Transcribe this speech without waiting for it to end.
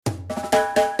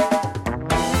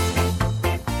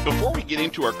get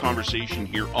into our conversation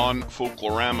here on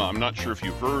Folklorama. I'm not sure if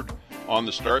you heard on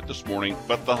the start this morning,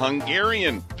 but the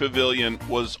Hungarian Pavilion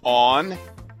was on,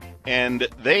 and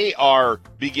they are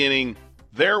beginning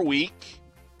their week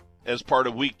as part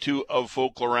of week 2 of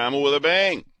Folklorama with a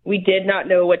bang. We did not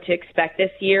know what to expect this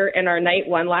year, and our night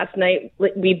one last night,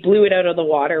 we blew it out of the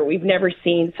water. We've never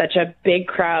seen such a big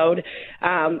crowd.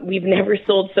 We've never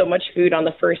sold so much food on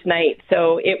the first night,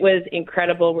 so it was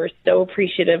incredible. We're so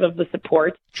appreciative of the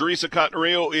support. Teresa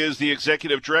Cotnario is the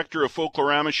Executive Director of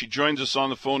Folklorama. She joins us on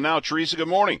the phone now. Teresa, good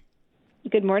morning.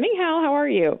 Good morning, Hal. How are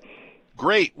you?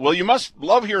 Great. Well, you must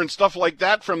love hearing stuff like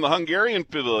that from the Hungarian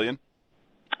Pavilion.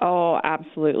 Oh,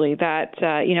 absolutely. That,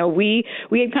 we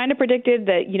had kind of predicted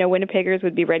that, Winnipeggers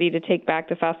would be ready to take back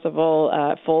the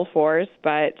festival full force,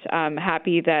 but I'm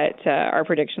happy that our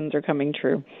predictions are coming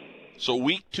true. So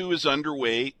week 2 is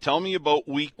underway. Tell me about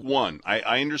week 1.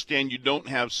 I understand you don't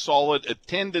have solid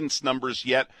attendance numbers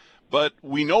yet, but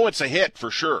we know it's a hit for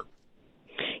sure.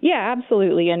 Yeah,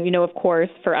 absolutely. And, of course,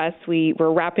 for us,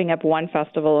 we're wrapping up one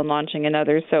festival and launching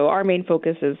another. So our main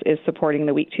focus is supporting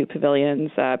the Week 2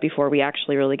 pavilions before we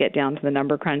actually really get down to the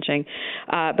number crunching.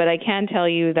 But I can tell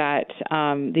you that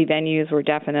the venues were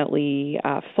definitely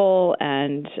full,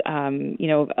 and,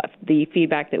 the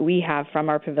feedback that we have from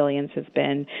our pavilions has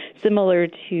been similar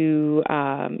to,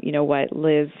 what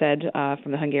Liz said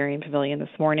from the Hungarian Pavilion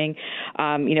this morning.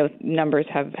 Numbers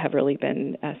have really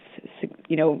been,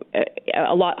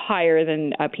 a lot higher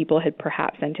than people had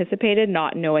perhaps anticipated,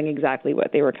 not knowing exactly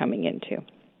what they were coming into.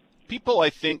 People, I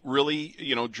think, really,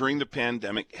 during the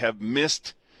pandemic have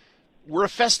missed. We're a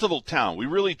festival town. We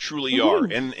really, truly are.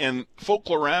 And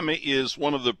Folklorama is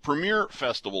one of the premier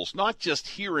festivals, not just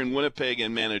here in Winnipeg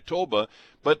and Manitoba,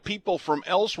 but people from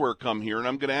elsewhere come here. And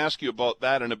I'm going to ask you about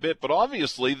that in a bit. But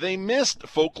obviously, they missed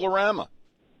Folklorama.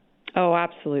 Oh,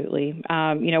 absolutely.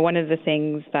 One of the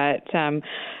things that,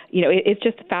 it's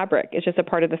just fabric. It's just a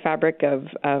part of the fabric of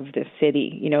the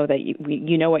city, that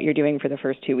you know what you're doing for the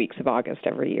first 2 weeks of August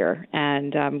every year.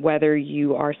 And whether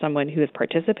you are someone who has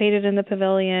participated in the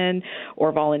pavilion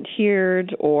or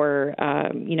volunteered or,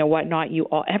 whatnot,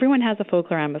 everyone has a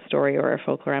Folklorama story or a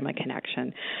Folklorama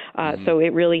connection. So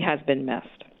it really has been missed.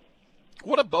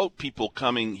 What about people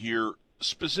coming here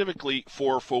specifically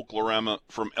for Folklorama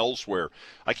from elsewhere?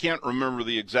 I can't remember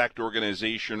the exact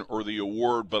organization or the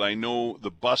award, but I know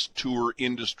the bus tour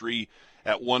industry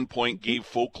at one point gave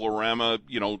Folklorama,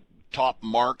 top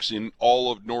marks in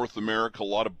all of North America. A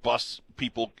lot of bus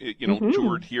people,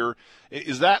 toured here.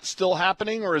 Is that still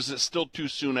happening, or is it still too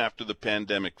soon after the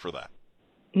pandemic for that?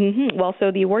 Well,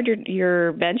 so the award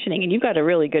you're mentioning, and you've got a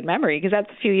really good memory because that's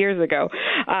a few years ago,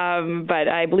 but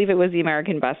I believe it was the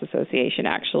American Bus Association,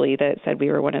 actually, that said we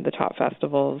were one of the top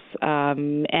festivals.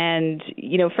 And,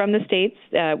 from the States,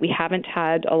 we haven't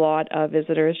had a lot of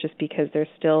visitors just because there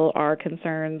still are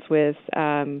concerns with,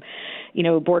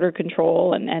 border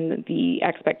control and the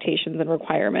expectations and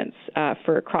requirements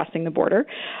for crossing the border.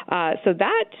 So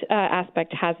that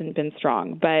aspect hasn't been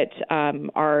strong, but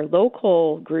our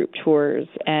local group tours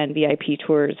and VIP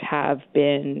tours have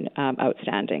been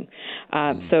outstanding.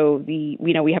 So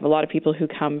we have a lot of people who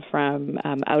come from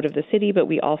out of the city, but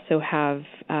we also have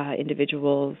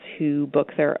individuals who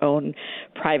book their own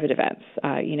private events,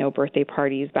 birthday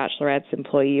parties, bachelorettes,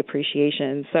 employee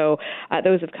appreciation. So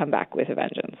those have come back with a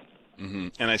vengeance. Mm-hmm.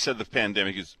 And I said the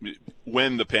pandemic is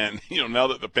when now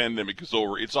that the pandemic is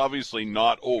over, it's obviously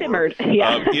not over. Simmered,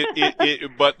 yeah.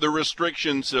 But the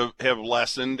restrictions have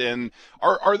lessened. And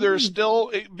are there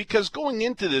still, because going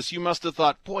into this, you must have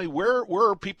thought, boy, where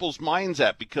are people's minds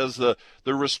at? Because the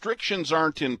restrictions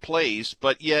aren't in place,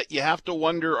 but yet you have to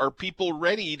wonder, are people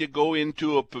ready to go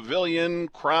into a pavilion,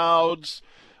 crowds?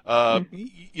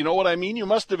 You know what I mean? You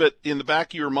must have, in the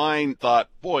back of your mind, thought,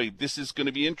 boy, this is going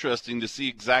to be interesting to see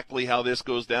exactly how this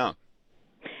goes down.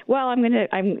 Well,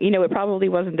 it probably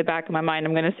wasn't the back of my mind.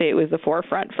 I'm going to say it was the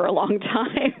forefront for a long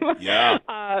time. Yeah.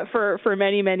 For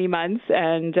many, many months.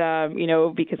 And,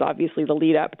 because obviously the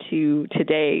lead up to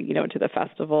today, to the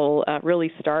festival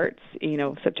really starts,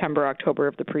 September, October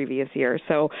of the previous year.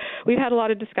 So we've had a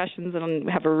lot of discussions and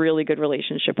have a really good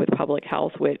relationship with public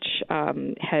health, which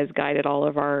has guided all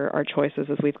of our choices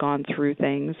as we've gone through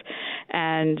things.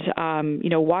 And,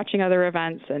 watching other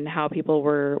events and how people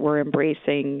were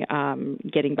embracing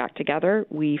getting back together,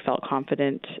 we felt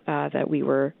confident that we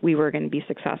were going to be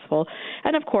successful.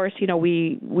 And of course,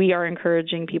 we are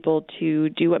encouraging people to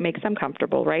do what makes them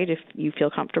comfortable, right? If you feel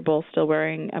comfortable still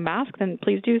wearing a mask, then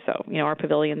please do so. Our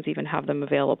pavilions even have them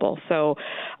available. So,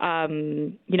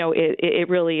 it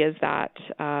really is that.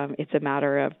 It's a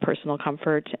matter of personal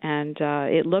comfort, and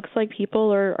it looks like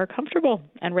people are comfortable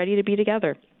and ready to be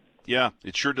together. Yeah,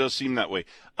 it sure does seem that way.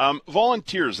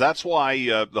 Volunteers, that's why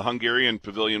the Hungarian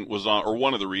Pavilion was on, or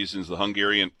one of the reasons the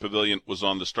Hungarian Pavilion was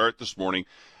on the start this morning.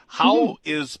 How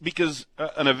is, because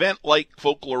an event like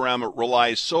Folklorama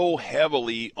relies so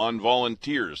heavily on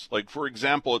volunteers. Like, for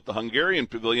example, at the Hungarian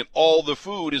Pavilion, all the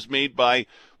food is made by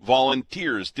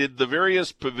volunteers. Did the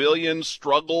various pavilions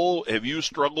struggle? Have you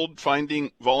struggled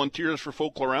finding volunteers for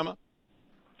Folklorama?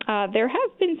 There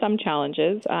have been some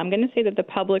challenges. I'm going to say that the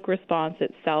public response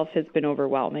itself has been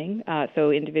overwhelming.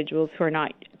 So individuals who are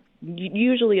not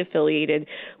usually affiliated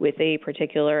with a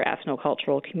particular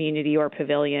ethnocultural community or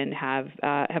pavilion have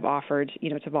offered,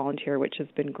 to volunteer, which has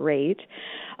been great.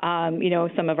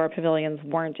 Some of our pavilions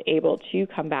weren't able to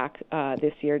come back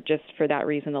this year just for that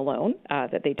reason alone,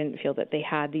 that they didn't feel that they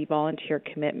had the volunteer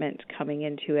commitment coming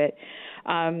into it.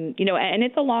 And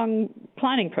it's a long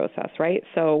planning process, right?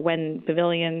 So when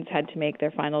pavilions had to make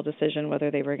their final decision whether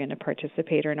they were going to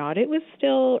participate or not, it was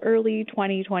still early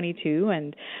 2022,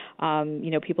 and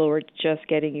people were just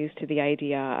getting used to the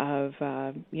idea of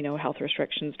health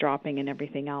restrictions dropping and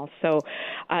everything else. So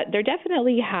there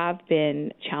definitely have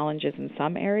been challenges in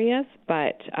some areas,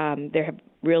 but there have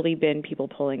really been people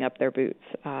pulling up their boots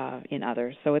in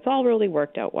others. So it's all really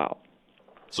worked out well.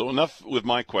 So enough with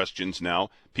my questions now.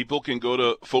 People can go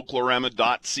to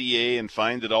folklorama.ca and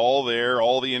find it all there,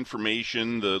 all the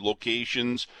information, the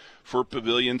locations for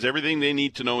pavilions. Everything they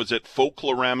need to know is at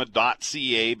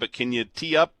folklorama.ca. But can you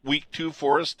tee up week 2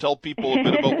 for us? Tell people a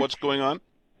bit about what's going on.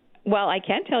 Well, I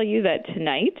can tell you that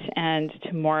tonight and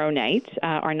tomorrow night,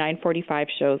 our 9:45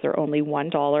 shows are only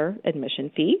 $1 admission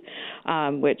fee,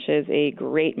 which is a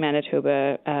great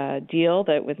Manitoba deal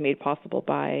that was made possible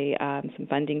by some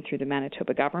funding through the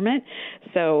Manitoba government.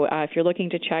 So if you're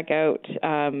looking to check out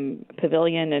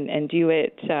Pavilion and do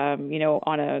it,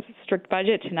 on a strict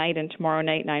budget, tonight and tomorrow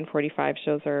night, 9:45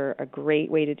 shows are a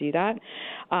great way to do that.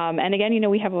 And again,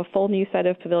 we have a full new set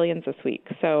of pavilions this week,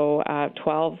 so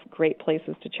 12 great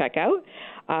places to check out.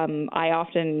 I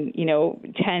often,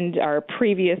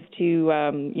 previous to,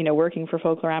 working for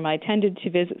Folklorama, I tended to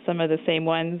visit some of the same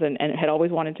ones and had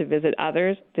always wanted to visit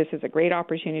others. This is a great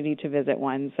opportunity to visit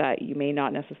ones that you may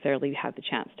not necessarily have the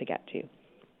chance to get to.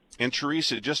 And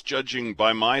Teresa, just judging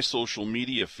by my social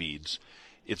media feeds,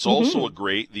 it's also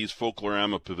these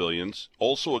Folklorama pavilions,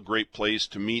 also a great place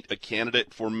to meet a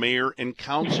candidate for mayor and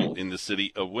council in the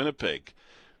city of Winnipeg.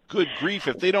 Good grief,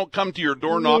 if they don't come to your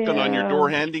door knocking on your door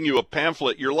handing you a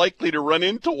pamphlet, you're likely to run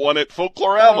into one at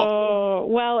Folklorama. Oh,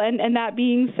 well, and that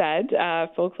being said,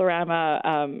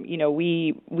 Folklorama,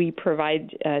 we provide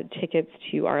tickets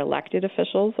to our elected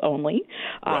officials only.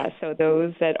 Right. So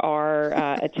those that are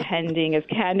attending as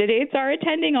candidates are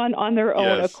attending on their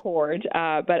own accord.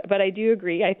 But I do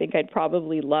agree. I think I'd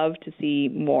probably love to see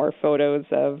more photos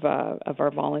of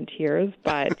our volunteers.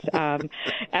 But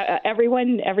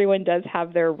everyone does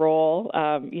have their role,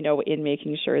 in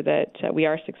making sure that we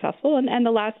are successful. And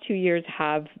the last 2 years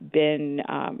have been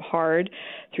hard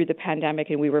through the pandemic,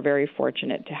 and we were very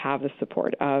fortunate to have the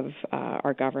support of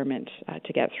our government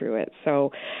to get through it.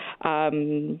 So,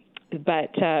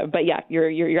 but yeah,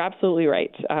 you're absolutely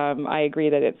right. I agree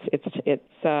that it's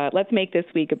let's make this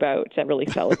week about really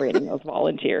celebrating those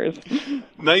volunteers.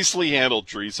 Nicely handled,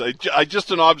 Teresa. I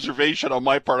just an observation on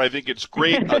my part. I think it's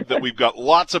great that we've got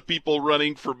lots of people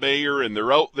running for mayor and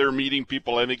they're out there meeting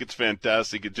people. I think it's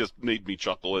fantastic. It just made me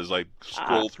chuckle as I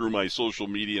scroll through my social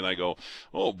media and I go,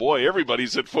 oh boy,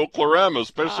 everybody's at Folklorama,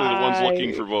 especially the ones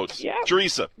looking for votes. Yeah.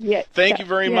 Teresa, thank you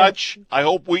very much. I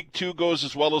hope week 2 goes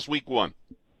as well as week 1.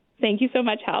 Thank you so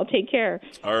much, Hal. Take care.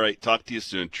 All right. Talk to you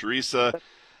soon. Teresa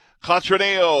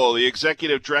Cotradeo, the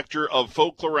executive director of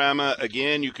Folklorama.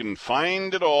 Again, you can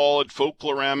find it all at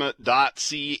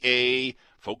folklorama.ca.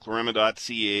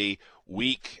 Folklorama.ca.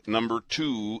 Week number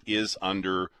 2 is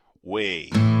underway.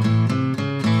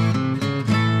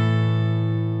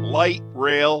 Light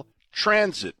rail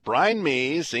transit. Brian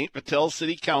Mays, St. Vital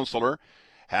City Councillor,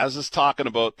 has us talking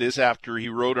about this after he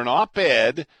wrote an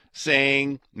op-ed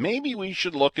saying maybe we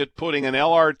should look at putting an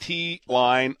LRT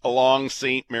line along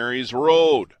St. Mary's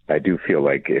Road. I do feel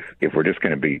like if we're just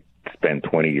going to spend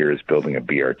 20 years building a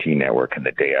BRT network and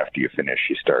the day after you finish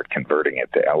you start converting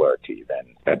it to LRT,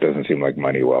 then that doesn't seem like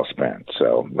money well spent.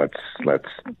 So let's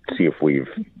see if we've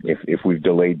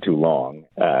delayed too long.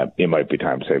 It might be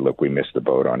time to say, look, we missed the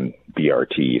boat on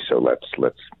BRT, so let's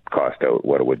cost out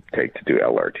what it would take to do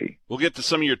LRT. We'll get to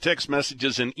some of your text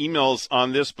messages and emails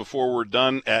on this before we're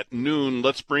done at noon.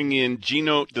 Let's bring in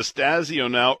Gino D'Astasio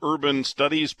now, Urban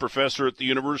Studies Professor at the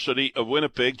University of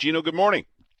Winnipeg. Gino, good morning.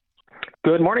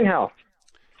 Good morning, Hal.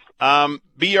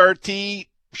 BRT,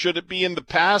 Should it be in the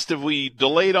past? Have we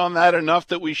delayed on that enough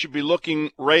that we should be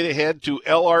looking right ahead to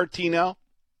LRT now?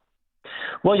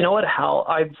 Well, you know what, Hal?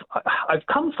 I've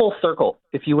come full circle.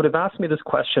 If you would have asked me this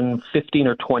question 15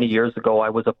 or 20 years ago, I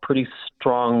was a pretty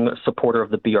strong supporter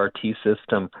of the BRT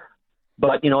system.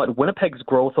 But, you know, Winnipeg's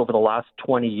growth over the last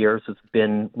 20 years has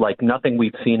been like nothing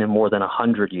we've seen in more than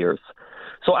 100 years.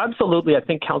 So absolutely, I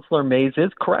think Councillor Mays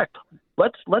is correct.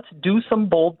 Let's do some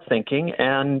bold thinking,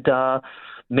 and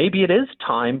maybe it is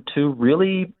time to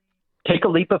really take a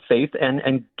leap of faith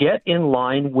and get in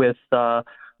line with the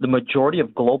majority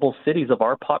of global cities of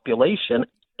our population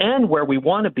and where we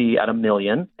want to be at 1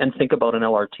 million and think about an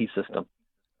LRT system.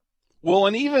 Well,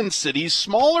 and even cities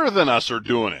smaller than us are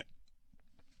doing it.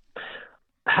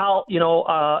 Hal, you know,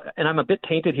 and I'm a bit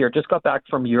tainted here, just got back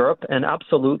from Europe, and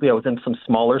absolutely I was in some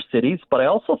smaller cities, but I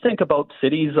also think about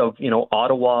cities of, you know,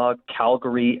 Ottawa,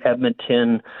 Calgary,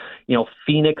 Edmonton, you know,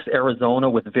 Phoenix, Arizona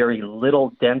with very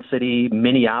little density,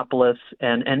 Minneapolis,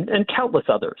 and countless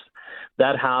others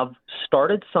that have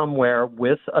started somewhere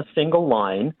with a single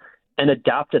line and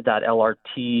adapted that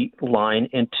LRT line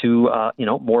into, you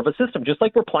know, more of a system, just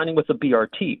like we're planning with the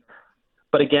BRT.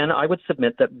 But again, I would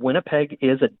submit that Winnipeg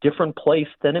is a different place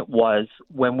than it was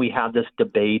when we had this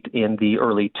debate in the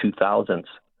early 2000s.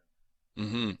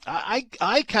 Mm-hmm.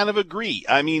 I kind of agree.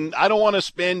 I mean, I don't want to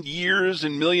spend years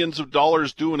and millions of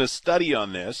dollars doing a study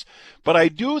on this, but I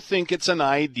do think it's an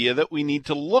idea that we need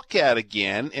to look at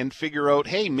again and figure out,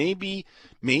 hey, maybe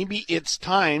it's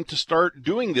time to start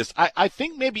doing this. I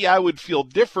think maybe I would feel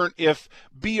different if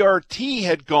BRT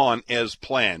had gone as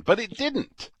planned, but it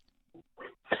didn't.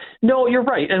 No, you're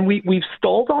right. And we've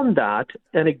stalled on that.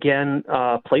 And again,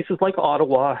 places like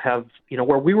Ottawa have, you know,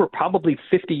 where we were probably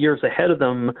 50 years ahead of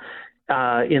them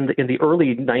in the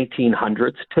early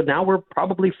 1900s to now we're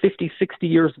probably 50, 60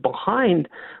 years behind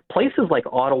places like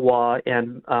Ottawa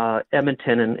and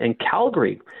Edmonton and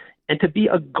Calgary. And to be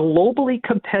a globally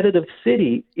competitive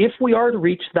city, if we are to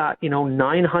reach that, you know,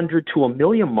 900 to 1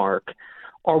 million mark,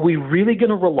 are we really going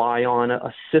to rely on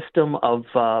a system of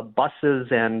buses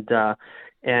and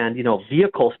you know,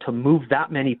 vehicles to move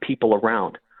that many people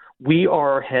around? We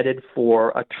are headed for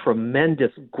a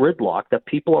tremendous gridlock that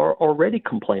people are already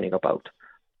complaining about.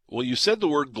 Well, you said the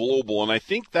word global, and I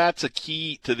think that's a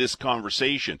key to this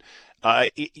conversation.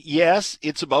 Yes,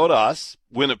 it's about us,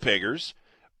 Winnipeggers,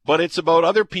 but it's about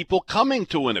other people coming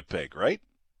to Winnipeg, right?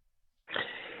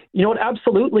 You know what,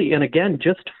 absolutely. And again,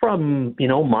 just from, you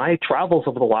know, my travels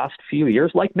over the last few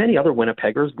years, like many other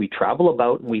Winnipeggers, we travel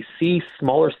about and we see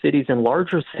smaller cities and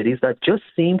larger cities that just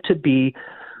seem to be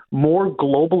more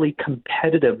globally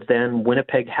competitive than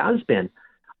Winnipeg has been.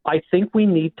 I think we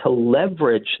need to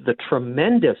leverage the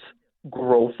tremendous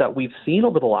growth that we've seen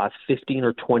over the last 15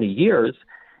 or 20 years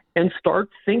and start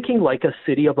thinking like a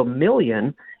city of 1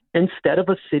 million instead of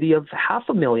a city of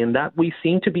 500,000 that we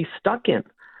seem to be stuck in.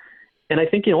 And I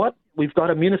think, you know what, we've got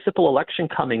a municipal election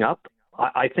coming up.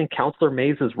 I think Councillor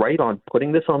Mays is right on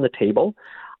putting this on the table.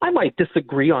 I might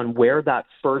disagree on where that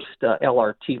first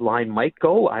LRT line might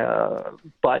go,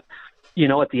 but, you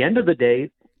know, at the end of the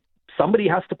day, somebody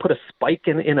has to put a spike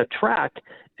in a track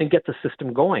and get the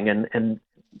system going. And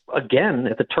again,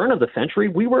 at the turn of the century,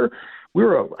 we were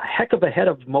a heck of ahead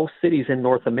of most cities in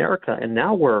North America, and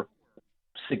now we're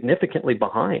significantly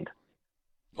behind.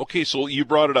 Okay, so you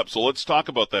brought it up. So let's talk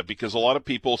about that, because a lot of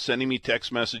people sending me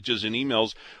text messages and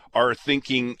emails are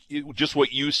thinking just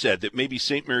what you said, that maybe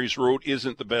St. Mary's Road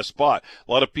isn't the best spot.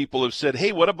 A lot of people have said,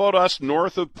 hey, what about us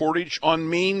north of Portage on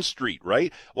Main Street,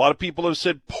 right? A lot of people have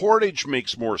said Portage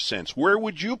makes more sense. Where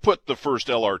would you put the first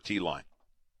LRT line?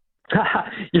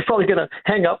 You're probably going to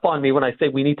hang up on me when I say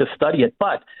we need to study it,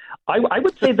 but I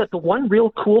would say that the one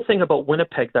real cool thing about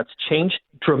Winnipeg that's changed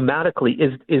dramatically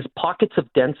is pockets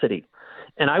of density.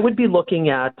 And I would be looking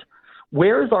at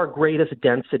where's our greatest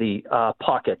density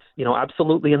pockets, you know,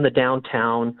 absolutely in the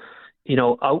downtown, you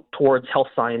know, out towards Health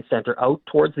Science Center, out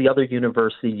towards the other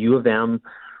university, U of M,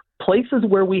 places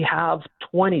where we have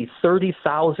 20,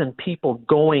 30,000 people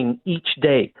going each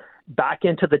day back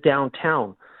into the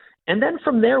downtown. And then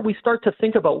from there, we start to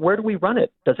think about where do we run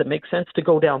it? Does it make sense to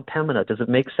go down Pembina? Does it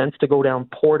make sense to go down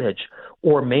Portage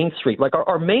or Main Street? Like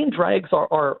our main drags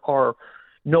are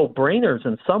no-brainers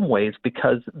in some ways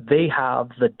because they have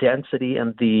the density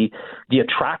and the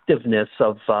attractiveness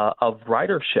of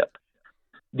ridership.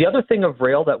 The other thing of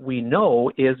rail that we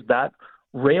know is that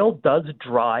rail does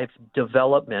drive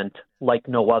development like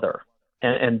no other,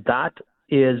 and that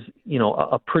is, you know,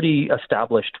 a pretty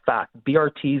established fact.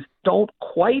 BRTs don't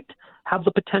quite have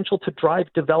the potential to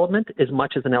drive development as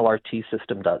much as an LRT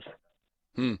system does.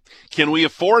 Can we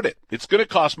afford it? It's going to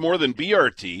cost more than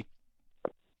BRT.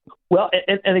 Well,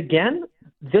 and again,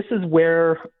 this is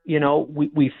where,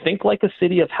 we think like a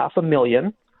city of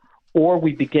 500,000, or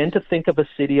we begin to think of a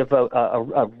city of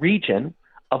a region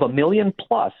of 1 million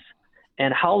plus,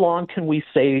 and how long can we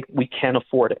say we can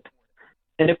afford it?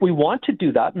 And if we want to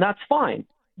do that, and that's fine,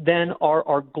 then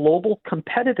our global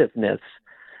competitiveness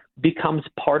becomes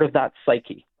part of that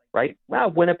psyche, right?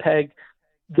 Well, Winnipeg,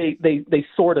 they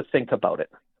sort of think about it.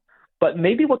 But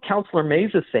maybe what Councillor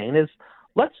Mays is saying is,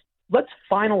 let's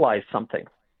finalize something,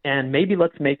 and maybe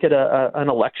let's make it an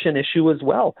election issue as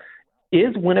well.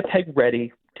 Is Winnipeg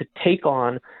ready to take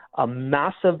on a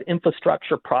massive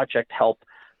infrastructure project, help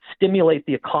stimulate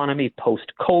the economy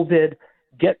post-COVID,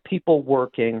 get people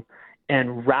working,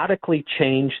 and radically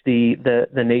change the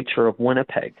nature of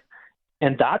Winnipeg?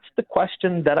 And that's the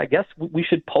question that I guess we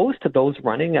should pose to those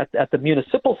running at the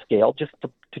municipal scale, just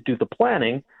to do the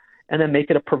planning, and then make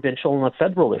it a provincial and a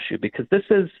federal issue, because this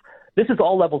is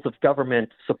all levels of government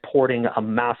supporting a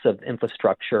massive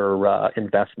infrastructure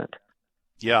investment.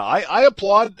 Yeah, I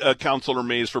applaud Councillor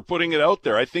Mays for putting it out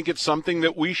there. I think it's something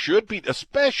that we should be,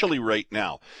 especially right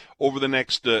now, over the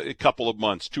next couple of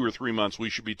months, 2 or 3 months, we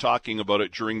should be talking about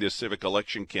it during this civic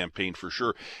election campaign for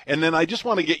sure. And then I just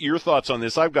want to get your thoughts on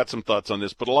this. I've got some thoughts on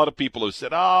this, but a lot of people have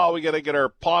said, we got to get our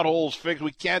potholes fixed.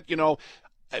 We can't,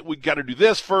 we got to do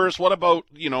this first. What about,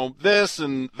 this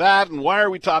and that? And why are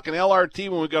we talking LRT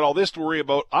when we've got all this to worry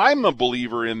about? I'm a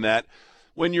believer in that.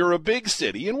 When you're a big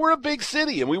city, and we're a big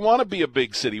city, and we want to be a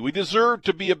big city. We deserve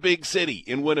to be a big city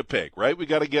in Winnipeg, right? We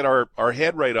got to get our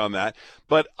head right on that.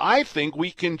 But I think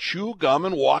we can chew gum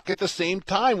and walk at the same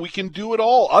time. We can do it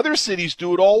all. Other cities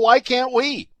do it all. Why can't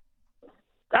we?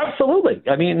 Absolutely.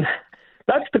 I mean,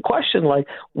 that's the question. Like,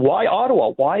 why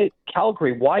Ottawa? Why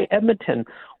Calgary? Why Edmonton?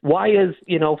 Why is,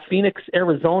 Phoenix,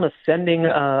 Arizona sending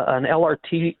an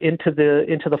LRT into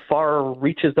the far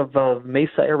reaches of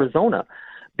Mesa, Arizona?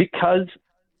 Because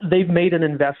they've made an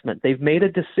investment. They've made a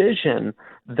decision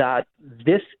that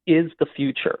this is the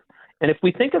future. And if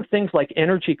we think of things like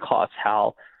energy costs,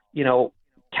 Hal, what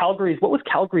was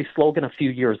Calgary's slogan a few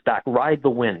years back? Ride the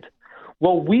wind.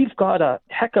 Well, we've got a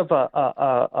heck of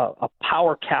a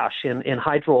power cache in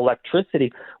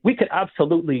hydroelectricity. We could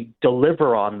absolutely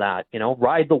deliver on that,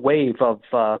 ride the wave of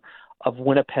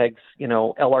Winnipeg's,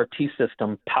 LRT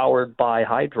system powered by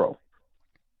hydro.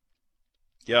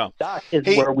 Yeah. That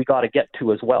is where we got to get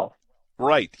to as well.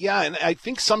 Right. Yeah. And I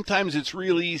think sometimes it's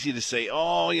real easy to say,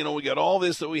 we got all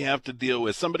this that we have to deal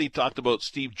with. Somebody talked about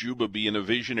Steve Juba being a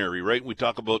visionary, right? We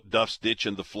talk about Duff's Ditch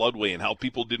and the floodway and how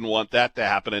people didn't want that to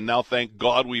happen. And now, thank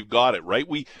God, we've got it, right?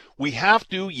 We have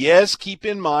to, yes, keep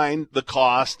in mind the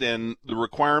cost and the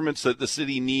requirements that the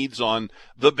city needs on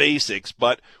the basics,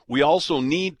 but we also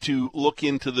need to look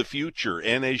into the future.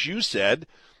 And as you said,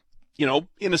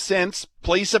 in a sense,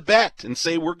 place a bet and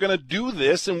say, we're going to do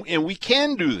this and we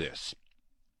can do this.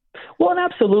 Well, and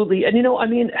absolutely. And,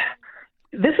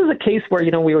 this is a case where,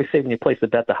 we always say when you place a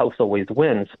bet, the house always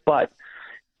wins. But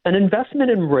an investment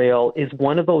in rail is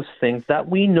one of those things that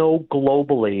we know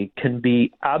globally can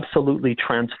be absolutely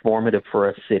transformative for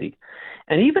a city.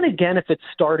 And even again, if it's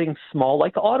starting small,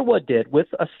 like Ottawa did with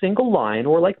a single line,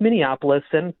 or like Minneapolis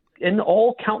and in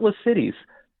all countless cities,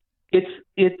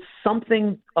 it's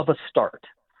something of a start.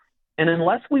 And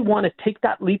unless we want to take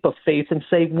that leap of faith and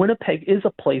say Winnipeg is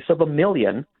a place of 1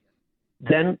 million,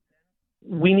 then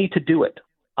we need to do it.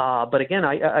 But again,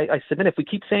 I submit, if we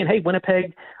keep saying, hey,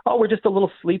 Winnipeg, we're just a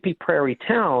little sleepy prairie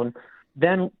town,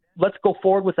 then let's go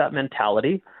forward with that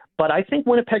mentality. But I think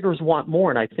Winnipeggers want more,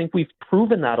 and I think we've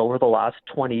proven that over the last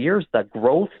 20 years, that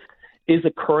growth is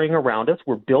occurring around us.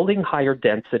 We're building higher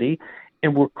density,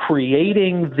 and we're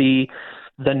creating the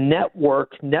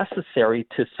network necessary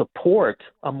to support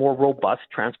a more robust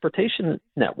transportation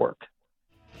network.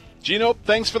 Gino,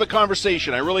 thanks for the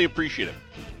conversation. I really appreciate it.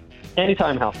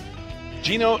 Anytime, Hal.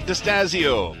 Gino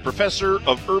D'Estasio, Professor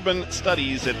of Urban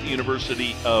Studies at the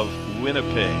University of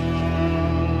Winnipeg.